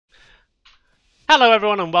Hello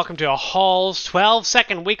everyone and welcome to a Halls 12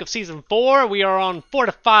 second week of Season 4. We are on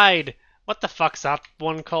Fortified. What the fuck's that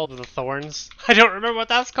one called with the thorns? I don't remember what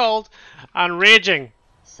that's called. And Raging.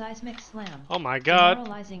 Seismic slam. Oh my god.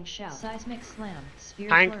 Demoralizing shout. Seismic slam. Spear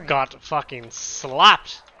Tank flurry. got fucking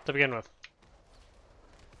slapped to begin with.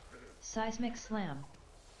 Seismic slam.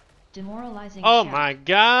 Demoralizing Oh shout. my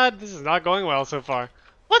god, this is not going well so far.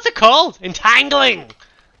 What's it called? Entangling!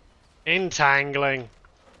 Entangling.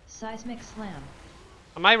 Seismic slam.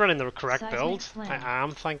 Am I running the correct Seismic build? slam. I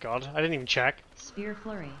am, thank god. I didn't even check. Spear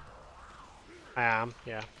flurry. I am,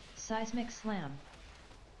 yeah. Seismic slam.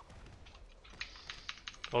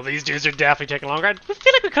 Well, these dudes are definitely taking longer. I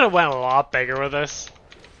feel like we could have went a lot bigger with this.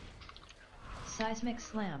 Seismic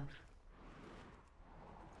slam.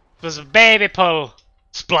 It was a baby pull.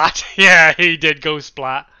 Splat. Yeah, he did go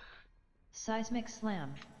splat. Seismic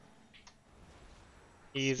slam.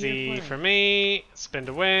 Easy Spear for flurry. me. Spin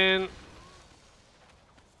to win.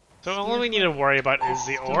 So all Spear we need to flurry. worry about is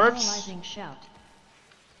the orbs. Demoralizing shout.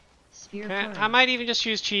 Spear Okay, flurry. I might even just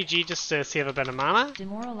use Chi just to save a bit of mana.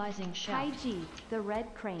 Demoralizing shout. Kaiji, the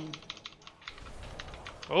red crane.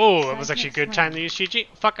 Oh, it was Seismic actually a good slam. time to use Chi.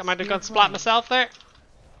 Fuck, I might have Spear got splat flurry. myself there.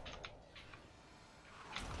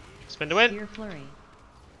 Spin to win. Spear flurry.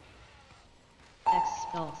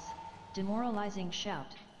 Expulse. Demoralizing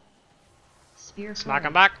shout. Spear Smack flurry.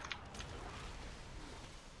 him back.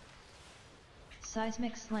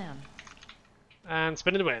 Seismic slam. And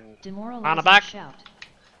spin to win. Demoralizing Mana back. shout.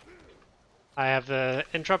 I have the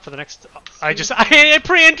interrupt for the next. I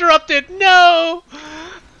pre-interrupted. No,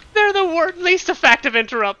 they're the least effective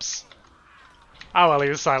interrupts. Oh well, he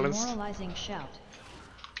was silenced. Demoralizing shout.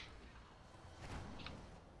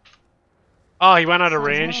 Oh, he went out of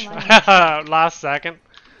range Demoralizing last second.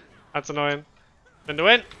 That's annoying. Spin to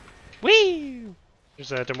win. Whee!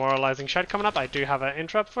 There's a demoralizing shot coming up. I do have an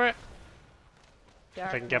interrupt for it.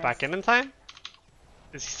 If I can get back in time.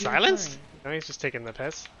 Is he Spear silenced? flurry. No, he's just taking the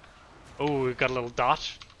piss. Oh, we've got a little dot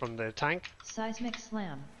from the tank. Seismic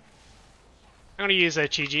slam. I'm gonna use a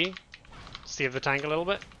Chi save the tank a little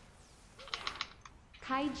bit.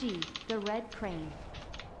 Kaiji, the red crane.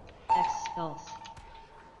 Expulse.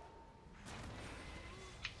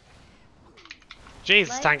 Jeez, this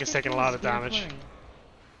Like tank is the taking a lot of Spear damage. flurry.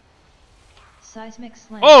 Seismic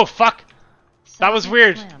slam. Oh fuck! that was Seismic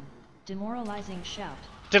weird. Slam. Demoralizing shout.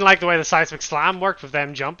 Didn't like the way the seismic slam worked with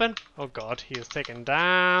them jumping. Oh god, he is taking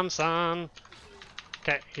damn son.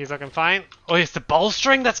 Okay, he's looking fine. Oh, it's the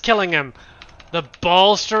bolstering that's killing him. The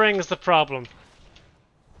bolstering is the problem.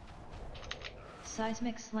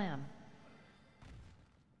 Seismic slam.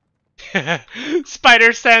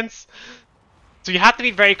 Spider sense. So you have to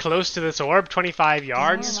be very close to this orb, 25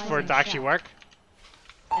 yards, for it to Demoralizing actually shout. work.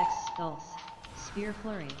 Expulse. Spear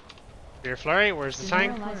flurry. Spear flurry, where's the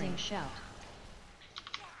tank? Demoralizing shout.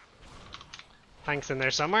 Tank's in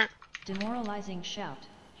there somewhere. Demoralizing shout.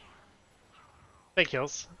 Big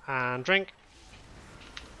heals. And drink.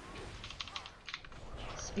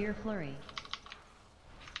 Spear flurry.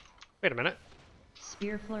 Wait a minute.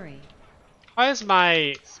 Spear flurry. How is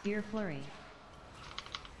my Spear flurry.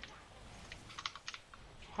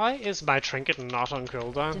 trinket not on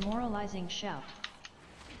cooldown? Demoralizing shout.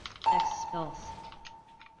 Expulse.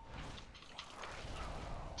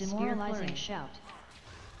 Demoralizing shout.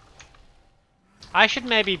 I should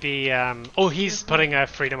maybe be oh, he's Spear putting flurry. a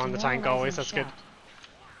freedom on the tank always, that's good. Demoralizing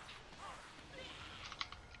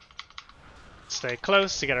Stay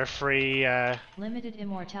close to get our free shout. Limited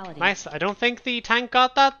immortality. nice. I don't think the tank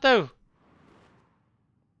got that though.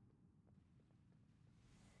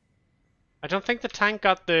 I don't think the tank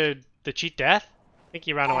got the cheat death. I think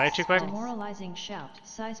he ran away too quick. Demoralizing shout.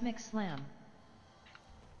 Seismic slam.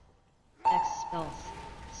 Expulse.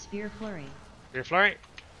 Spear flurry. Spear flurry.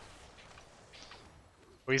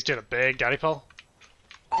 Oh, he's doing a big daddy pull.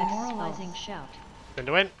 Demoralizing shout. Spin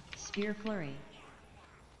to win. Spear flurry.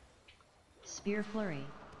 Spear flurry.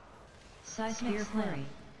 Seismic flurry.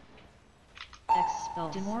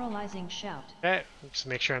 Expulse. Demoralizing shout. Okay, just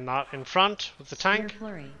make sure I'm not in front with the tank. Spear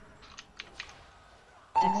flurry.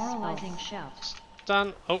 Demoralizing shout.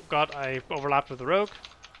 Done. Oh god, I overlapped with the rogue.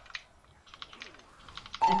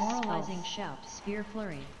 Demoralizing shout. Spear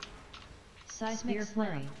flurry. Seismic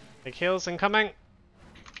flurry. Big heals incoming.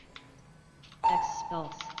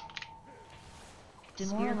 Expulse.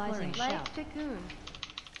 Demoralizing shout. Life Cocoon.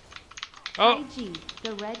 Oh, Kaiji,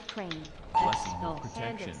 the red crane. Blessing of Expulse.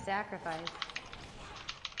 Hand protection. of sacrifice.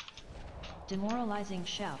 Demoralizing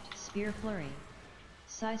shout. Spear flurry.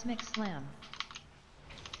 Seismic slam.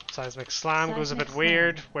 seismic slam goes a Seismic bit slam.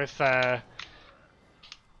 weird with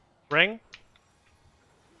ring.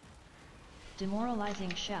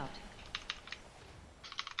 Demoralizing shout.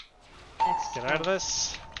 Get out of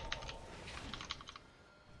this.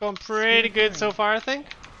 Going pretty good so far, I think.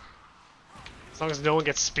 As long as no one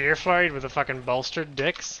gets spear flurried with the fucking bolstered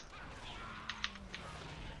dicks.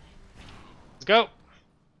 Let's go.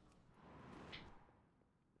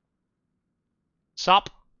 Stop.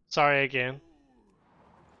 Sorry again.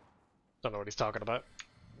 Don't know what he's talking about.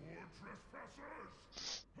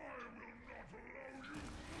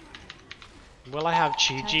 Will I have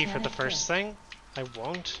Chi-Ji for the first thing? I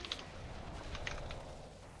won't.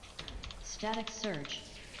 Static surge.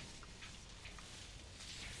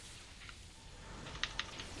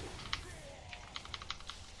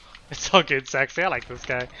 It's all good, sexy. I like this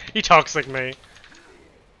guy. He talks like me.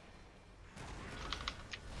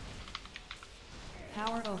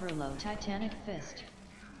 Power overload. Titanic fist.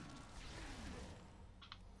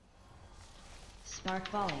 Spark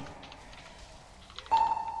volley.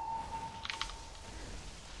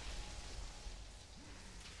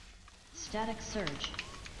 Static surge.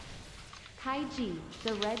 Kaiji,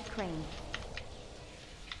 the red crane.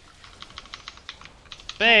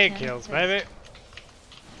 Big kills, baby.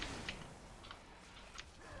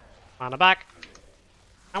 On the back.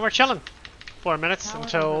 And we're chilling. 4 minutes Power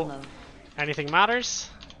until overload. anything matters.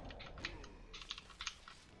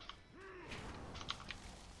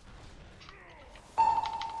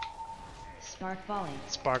 Spark volley.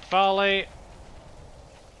 Spark volley.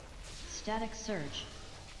 Static surge.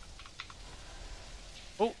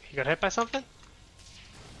 Oh, he got hit by something?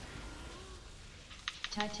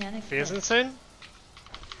 Titanic Phasing fist. soon?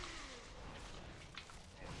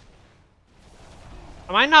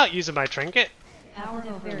 Am I not using my trinket? Power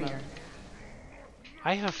barrier.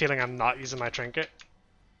 I have a feeling I'm not using my trinket.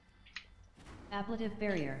 Ablative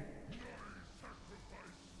barrier.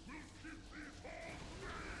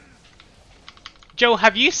 Joe,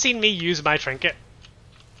 have you seen me use my trinket?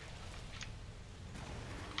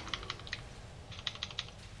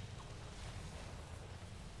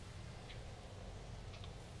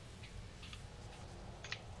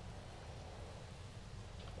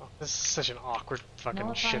 Oh, this is such an awkward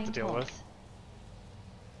fucking shit to deal with.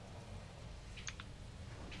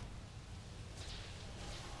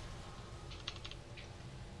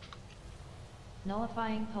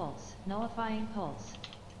 Nullifying pulse. Nullifying pulse.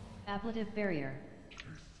 Ablative barrier.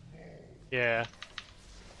 Yeah.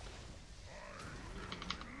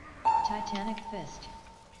 Titanic fist.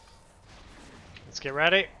 Let's get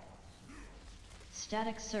ready.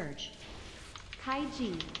 Static surge.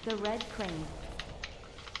 Kaiji, the red crane.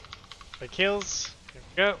 Big kills. Here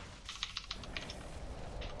we go.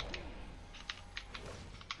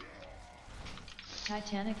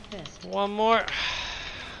 Titanic fist. One more.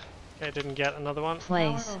 Okay, didn't get another one.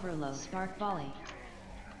 Place. Power overload. Spark volley.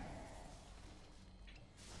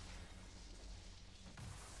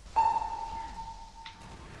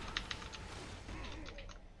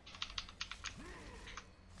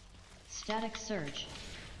 Static surge.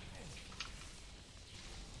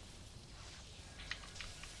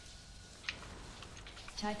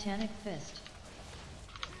 Titanic fist.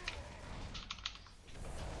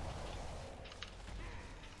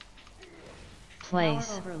 Place.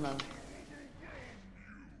 Power overload.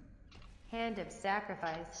 Hand of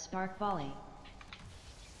sacrifice. Spark volley.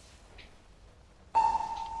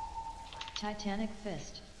 Titanic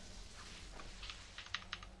fist.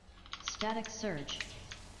 Static surge.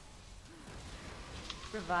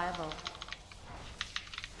 Revival.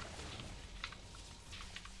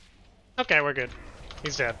 Okay, we're good.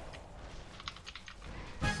 He's dead.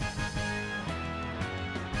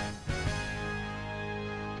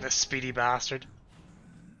 This speedy bastard.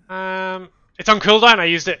 It's on cooldown, I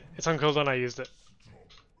used it. It's on cooldown, I used it.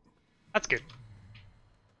 That's good.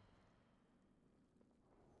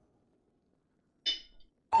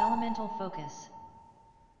 Elemental focus.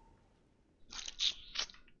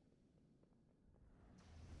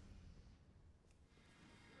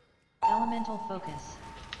 Elemental focus.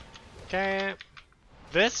 Okay.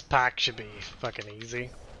 This pack should be fucking easy.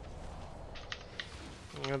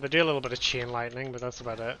 They do a little bit of chain lightning, but that's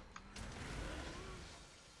about it.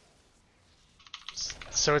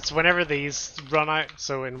 So it's whenever these run out,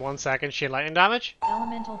 so in 1 second chain lightning damage.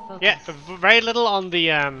 Elemental focus. Yeah, very little on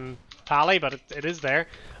the tally, but it is there.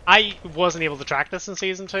 I wasn't able to track this in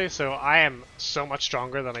Season 2, so I am so much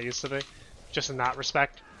stronger than I used to be. Just in that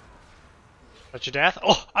respect. Touch of Death.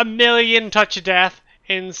 Oh, 1,000,000 Touch of Death.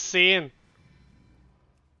 Insane.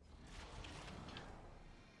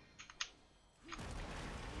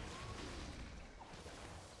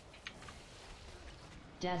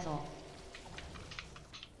 Dazzle.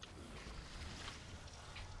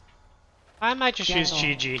 I might just use Dazzle.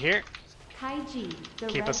 GG here. Kaiji, the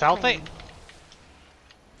Keep red us healthy. crane.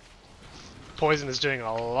 poison is doing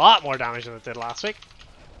a lot more damage than it did last week.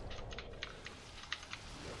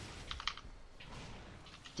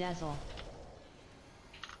 Dazzle.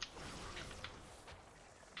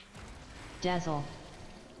 Dazzle.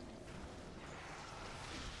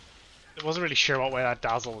 I wasn't really sure what way that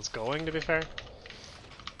dazzle was going, to be fair.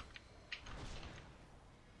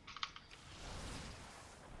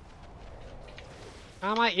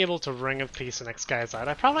 Am I able to Ring of Peace the next guy's out?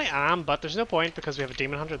 I probably am, but there's no point because we have a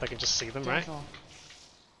Demon Hunter that can just see them, Dazzle.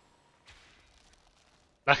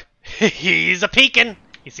 right? He's a peeking!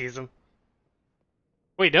 He sees them.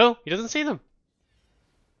 Wait, no, he doesn't see them.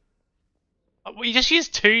 Oh, we just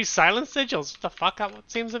used 2 silence sigils. What the fuck? That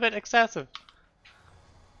seems a bit excessive.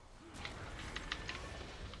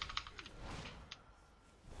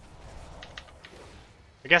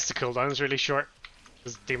 I guess the cooldown's really short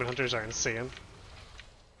because Demon Hunters are insane.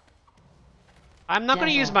 I'm not going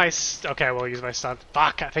to use my... Okay, we'll use my stunt.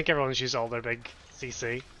 Fuck, I think everyone's used all their big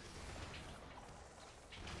CC.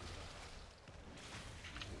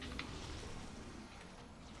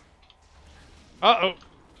 Uh-oh.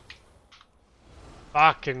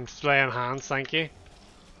 Fucking flame hands, thank you.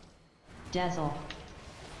 Dazzle.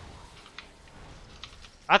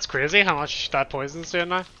 That's crazy how much that poison's doing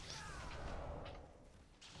now.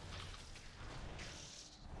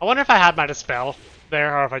 I wonder if I had my dispel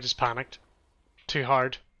there or if I just panicked too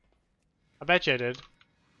hard. I bet you I did.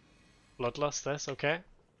 Bloodlust this, okay.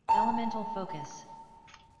 Elemental focus.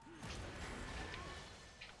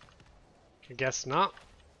 I guess not.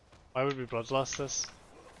 Why would we bloodlust this?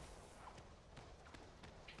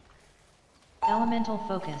 Elemental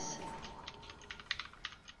focus.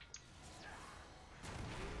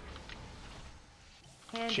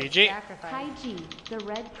 Hand of GG. sacrifice. Kaiji, the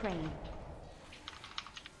red crane.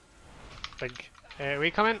 Big.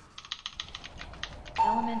 We come in.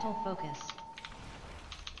 Elemental focus.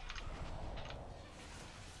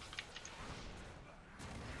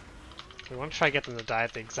 We want to try get them to die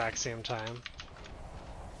at the exact same time.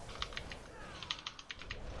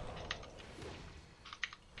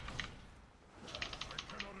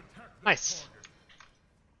 Nice.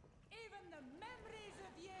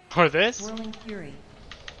 For this? Whirling fury.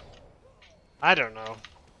 I don't know.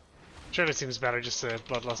 Sure, it seems better just to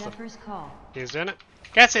bloodlust them. Zephyr's call. He's doing it.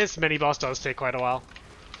 Guess his mini boss does take quite a while.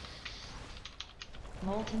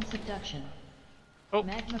 Molten seduction. Oh,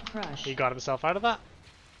 Magma crush. he got himself out of that.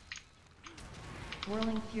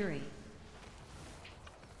 Whirling fury.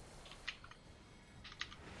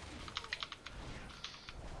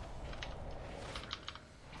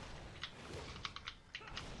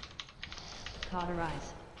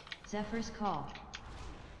 Cauterize. Zephyr's call.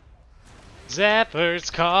 Zephyr's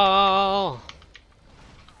call.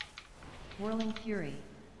 Whirling fury.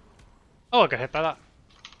 Oh, I got hit by that.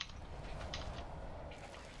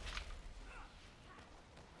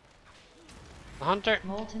 The hunter.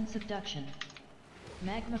 Molten seduction.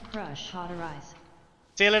 Magma crush. Cauterize.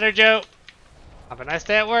 See you later, Joe. Have a nice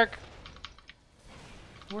day at work.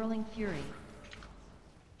 Whirling fury.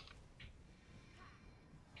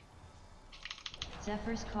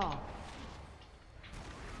 Zephyr's call.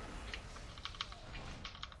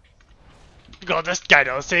 God, this guy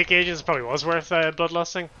does take ages. Probably was worth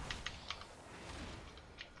bloodlusting.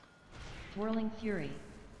 Whirling fury.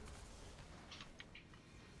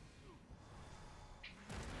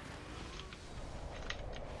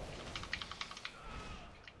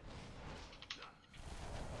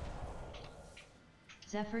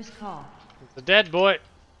 Zephyr's call. It's a dead boy.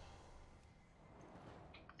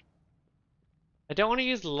 I don't want to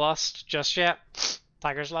use Lust just yet.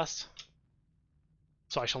 Tiger's Lust.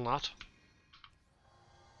 So I shall not.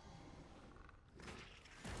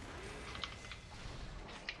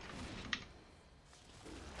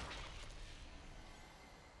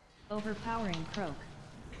 Overpowering croak.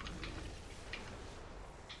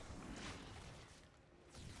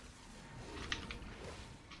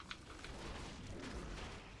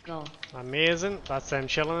 Go. Amazing. That's them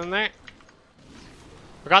chilling in there.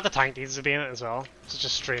 Forgot the tank needs to be in it as well. Such a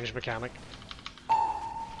strange mechanic.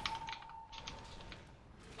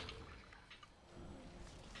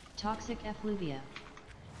 Toxic effluvia.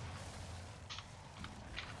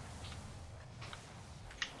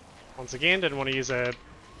 Once again, didn't want to use a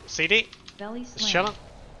CD. Belly Just slam. chilling.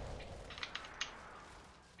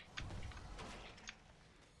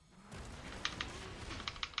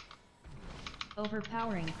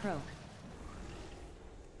 Overpowering croak.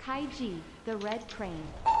 Kaiji, the red crane.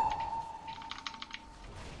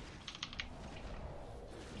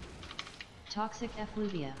 Toxic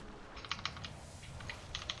effluvia.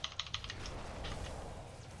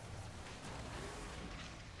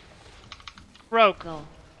 Rogue. Go.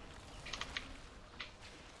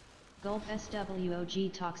 Gulp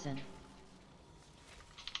SWOG toxin.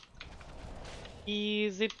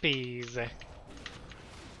 Easy peasy.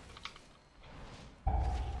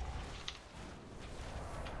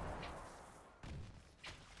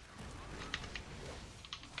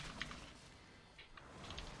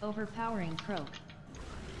 Overpowering croak.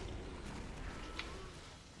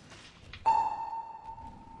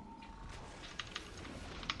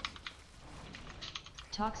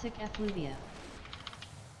 Toxic effluvia.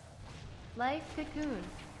 Life cocoon.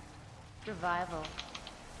 Revival.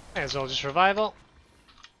 May as well just revival.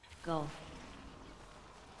 Gulp.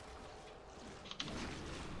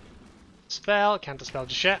 Spell, can't dispel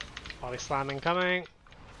just yet. Body slam incoming.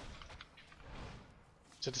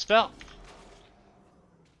 To dispel.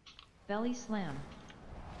 Belly slam.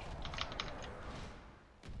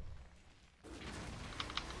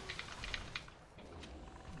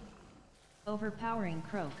 Overpowering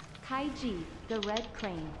croak. Kaiji, the red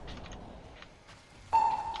crane.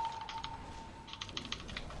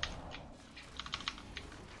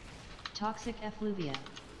 Toxic effluvia.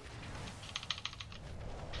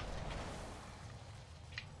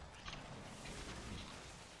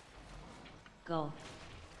 Gulp.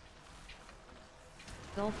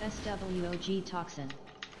 Gulp SWOG toxin.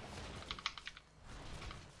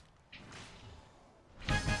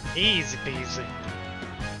 Easy peasy.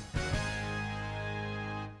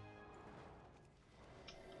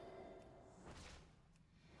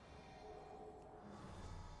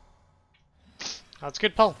 That's a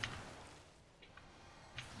good pull.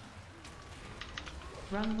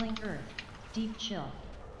 Rumbling earth. Deep chill.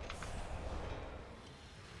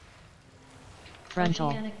 Frontal.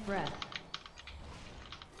 Oceanic breath.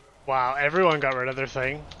 Wow, everyone got rid of their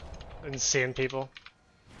thing. Insane people.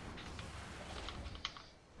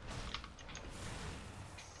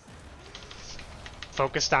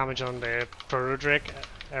 Focus damage on the Proto-Drake.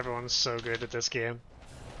 Everyone's so good at this game.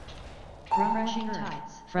 Rushing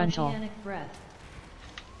tides. Frontal. Oceanic breath.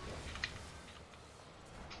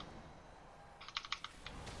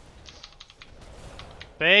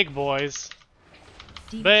 Big boys.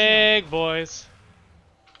 Deep Big boys.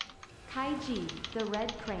 Kaiji, the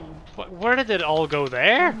red crane. Where did it all go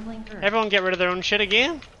there? Rumbling earth. Everyone get rid of their own shit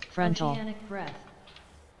again? Frontal. Oceanic breath.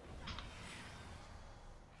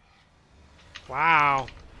 Wow.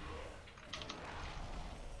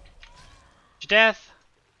 Death.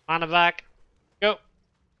 Mana back. Go.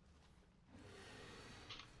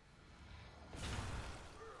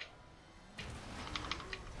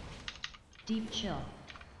 Deep chill.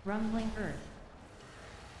 Rumbling earth.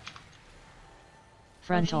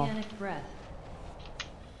 Frontal. Oceanic breath.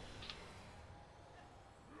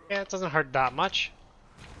 Yeah, it doesn't hurt that much.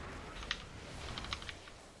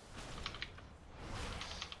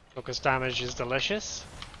 Focus damage is delicious.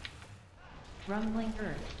 Rumbling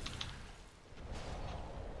earth.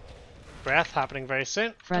 Breath happening very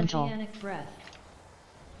soon. Frontal. Oceanic breath.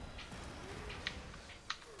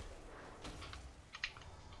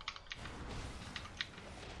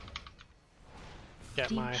 Get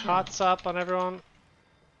Deep my chill. hots up on everyone.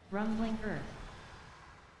 Rumbling earth.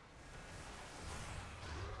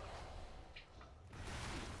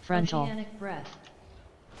 Frontal. Oceanic breath.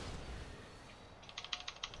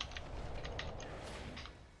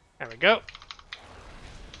 There we go.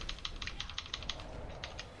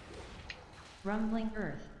 Rumbling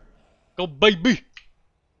earth. Go baby!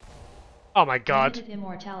 Oh my god. Limited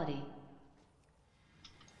immortality.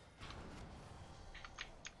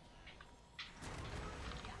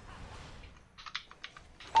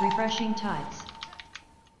 Refreshing tides.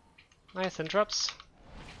 Nice interrupts.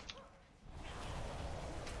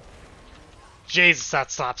 Jesus,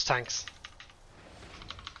 that slaps tanks.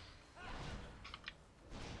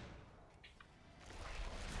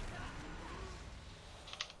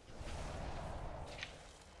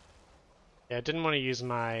 Yeah, I didn't want to use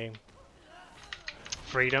my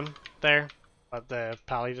freedom there, but the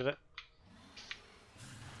pally did it.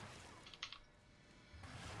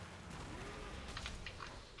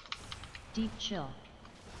 Deep chill.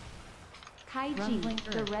 Kaiji, Rumbling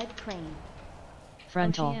the earth. red crane.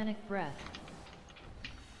 Frontal. Oceanic breath.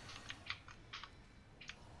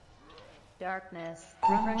 Darkness.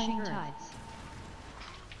 Refreshing tides.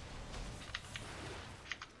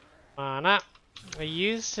 Mana. I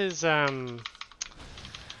used his freedom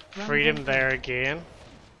Rumbling there again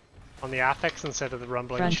on the affix instead of the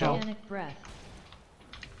rumbling Frontal. chill. Oceanic breath.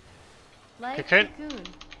 Life Cocoon. cocoon.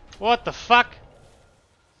 What the fuck?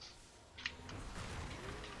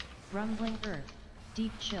 Rumbling earth.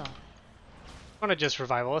 Deep chill. I want to just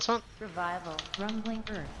revival this one. Revival. Rumbling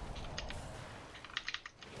earth.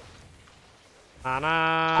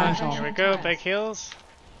 Mana. Frontal. Here we go. Big heals.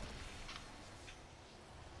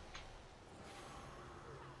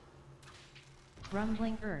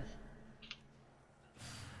 Rumbling earth.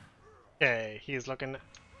 Okay, he's looking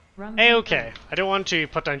Rumbling A-okay. earth. I don't want to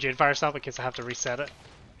put down Jade Fire Style because I have to reset it.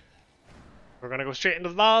 We're gonna go straight into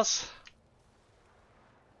the boss.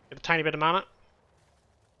 Get a tiny bit of mana.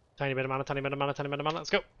 Tiny bit of mana, tiny bit of mana, tiny bit of mana. Let's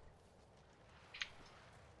go.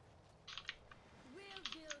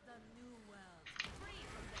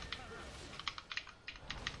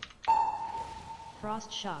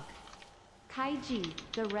 Frost shock. Kaiji,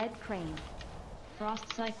 the red crane.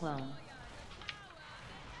 Frost cyclone.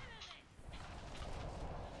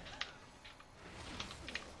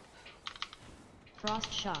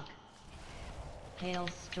 Frost shock. Hail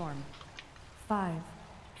storm. 5,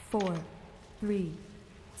 4, 3,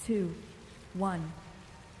 2, 1.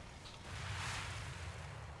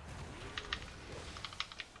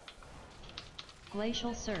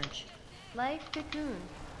 Glacial surge. Life cocoon.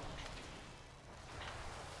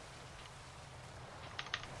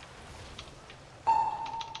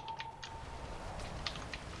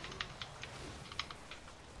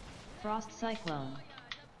 Frost cyclone.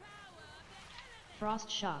 Frost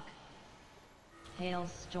shock. Hail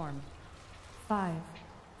storm. 5,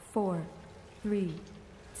 4, 3,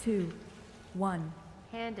 2, 1.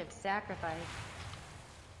 Hand of sacrifice.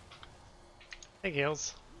 Big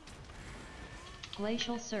heals.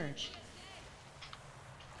 Glacial surge.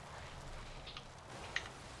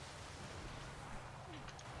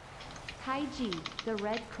 Kaiji, the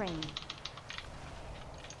red crane.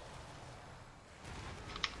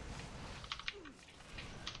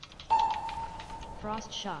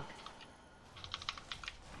 Frost shock.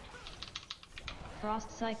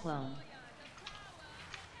 Frost cyclone.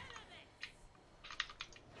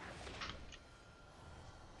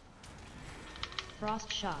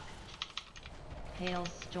 Frost shock. Hail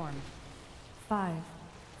storm. 5,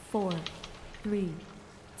 4, 3,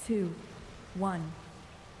 2, 1.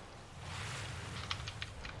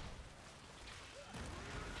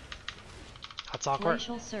 That's awkward.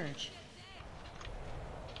 Glacial surge.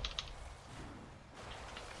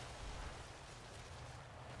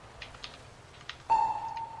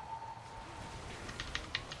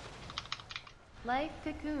 Life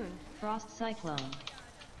cocoon. Frost cyclone.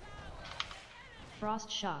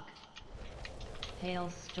 Frost shock. Hail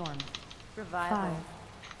storm. Revival. 5,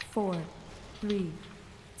 4, 3,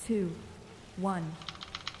 2, 1.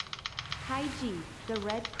 Kaiji, the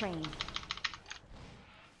red crane.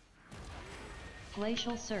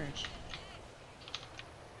 Glacial surge.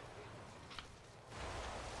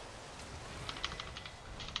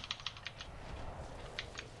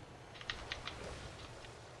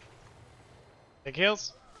 Big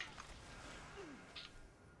heals.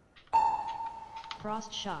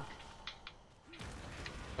 Frost shock.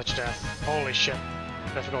 Touch death. Holy shit.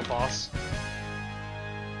 Difficult boss.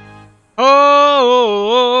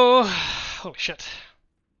 Oh! Holy shit.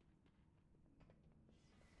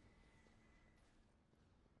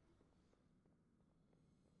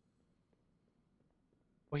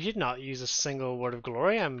 Well, he did not use a single word of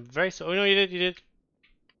glory. I'm very so. Oh no, you did. You did.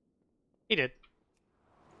 He did.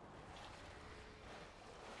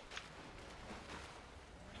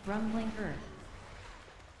 Rumbling earth.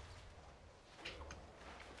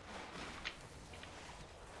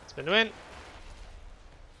 Spin to win.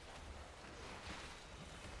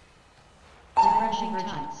 Refreshing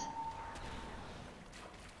tides.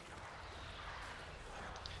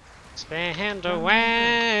 Spin to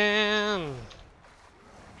win.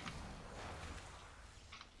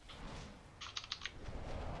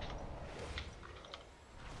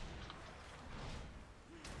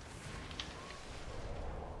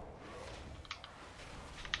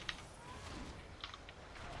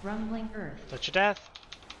 Rumbling earth. Touch of death.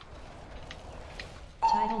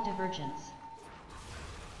 Tidal divergence.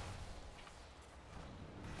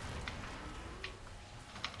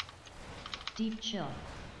 Deep chill.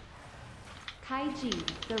 Kaiji,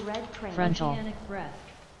 the red crane. Frontal. Oceanic breath.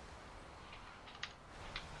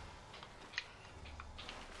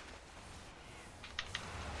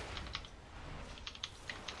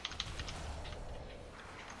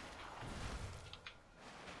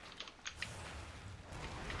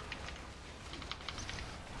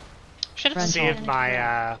 Should have Frontal. saved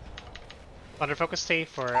my Thunder Focus Tea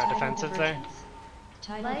for a Tidal defensive there. divergence.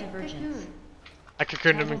 Tidal Life divergence. cocoon. I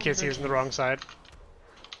cocooned him in Tidal case he was on the wrong side.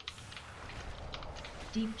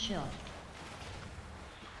 Deep chill.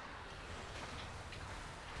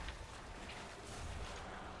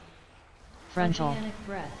 Frontal. Oceanic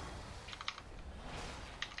breath.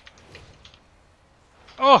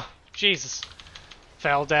 Oh! Jesus.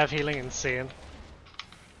 Fell dev healing insane.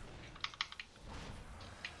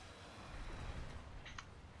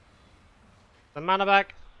 The mana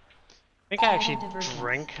back. think I actually Divergence.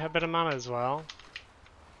 drink a bit of mana as well.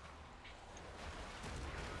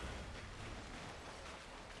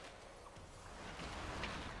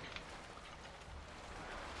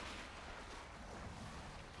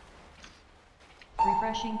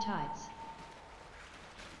 Refreshing tides.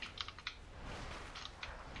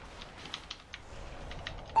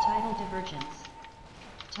 Tidal divergence.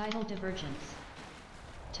 Tidal divergence.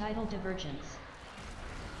 Tidal divergence.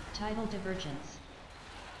 Tidal divergence.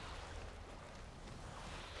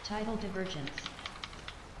 Tidal divergence.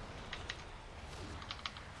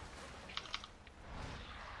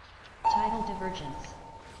 Tidal divergence.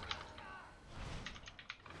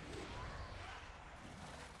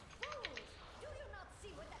 Do you not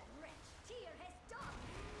see what that wretch Tyr has done?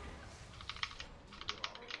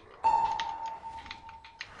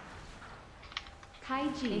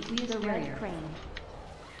 Kaiji, Aqueous the barrier. red crane.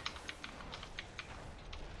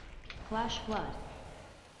 Flash flood.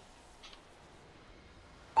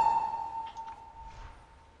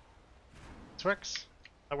 This works.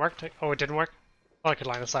 That worked. Oh, it didn't work. Oh, I could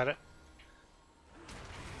line aside it.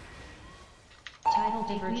 Tidal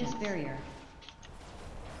divergence barrier.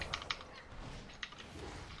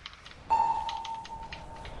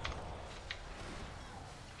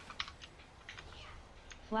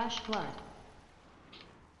 Flash flood.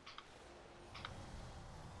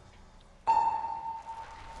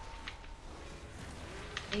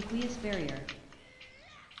 Aqueous barrier.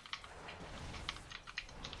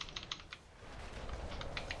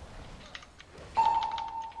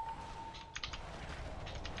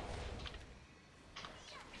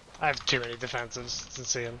 I have too many defensives to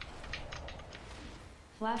see him.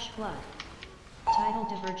 Flash flood. Tidal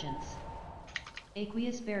divergence.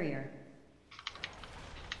 Aqueous barrier.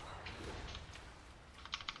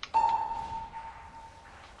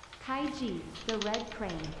 Kaiji, the red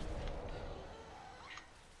crane.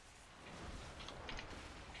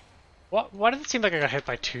 What? Why did it seem like I got hit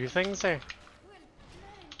by two things there?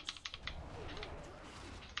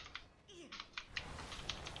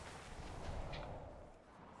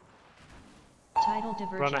 Tidal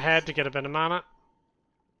divergence. Run ahead to get a bit of mana.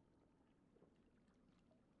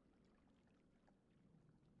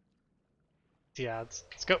 The ads.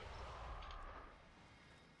 Let's go.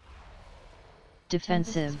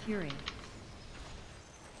 Defensive fury.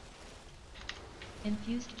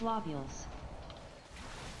 Infused globules.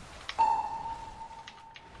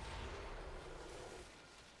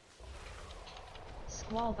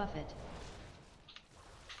 Squall buffet.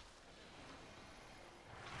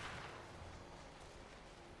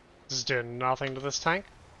 This is doing nothing to this tank,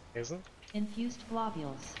 isn't? Infused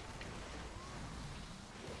globules.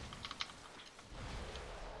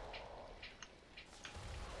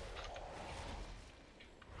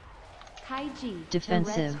 Kaiji,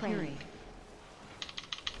 Defensive the red crane. fury.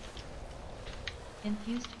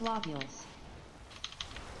 Infused globules.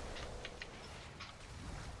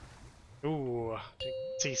 Ooh.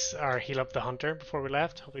 Let's see, or heal up the hunter before we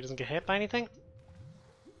left. Hope he doesn't get hit by anything.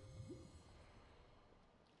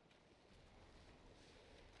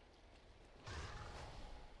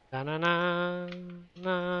 Na na na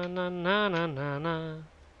na na na na na na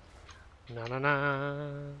na na na na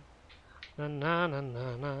na na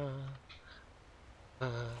na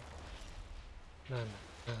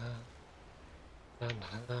na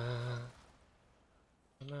na na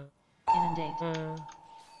na. Inundate.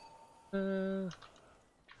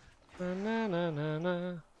 Na na na na na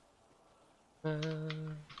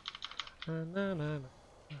na na.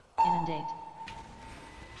 Inundate.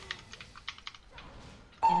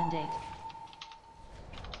 Inundate.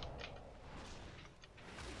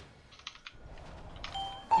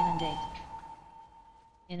 Inundate.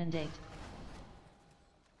 Inundate.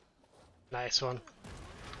 Nice one.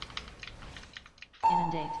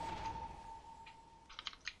 Inundate.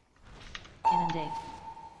 Inundate.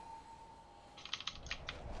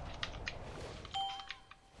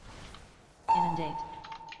 Inundate.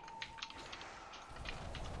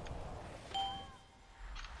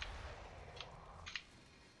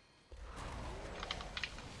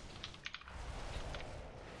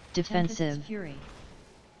 Defensive fury.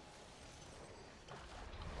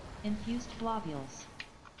 Infused globules.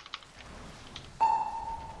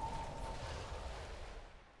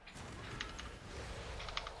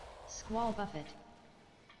 Squall buffet.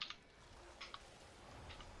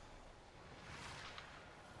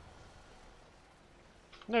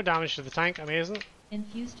 No damage to the tank, amazing.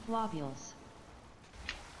 Infused globules.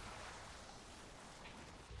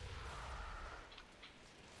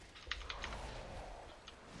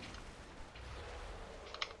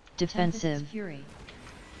 Defensive fury.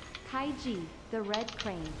 Kaiji, the red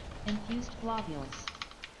crane. Infused globules.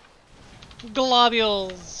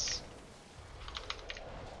 Globules!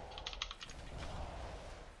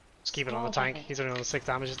 Just keep it on the Small tank. bucket. He's only on 6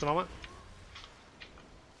 damage at the moment.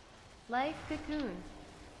 Life cocoon.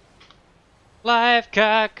 Life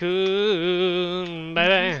cocoon,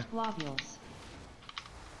 baby. Infused globules.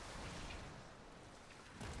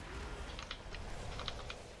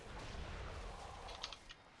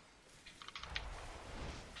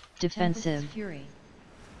 Defensive. Tempest's fury.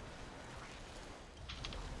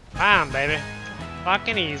 Bam, baby.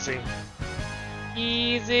 Fucking easy.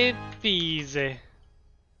 Easy peasy.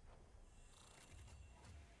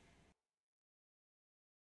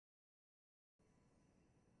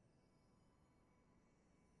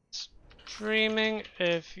 Streaming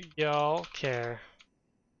if y'all care.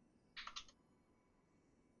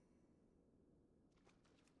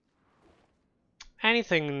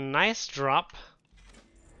 Anything nice drop?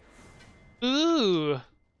 Ooh,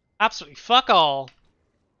 absolutely fuck all.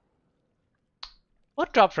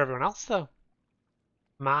 What dropped for everyone else though?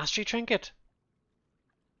 Mastery trinket.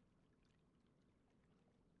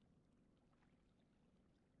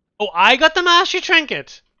 Oh, I got the mastery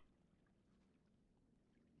trinket.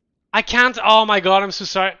 I can't. Oh my god, I'm so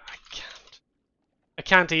sorry. I can't. I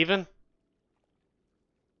can't even.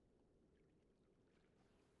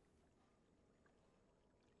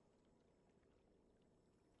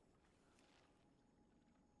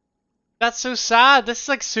 That's so sad. This is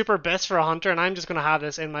like super best for a hunter, and I'm just gonna have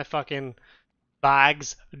this in my fucking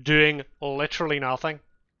bags doing literally nothing.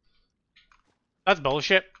 That's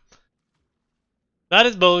bullshit. That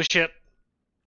is bullshit.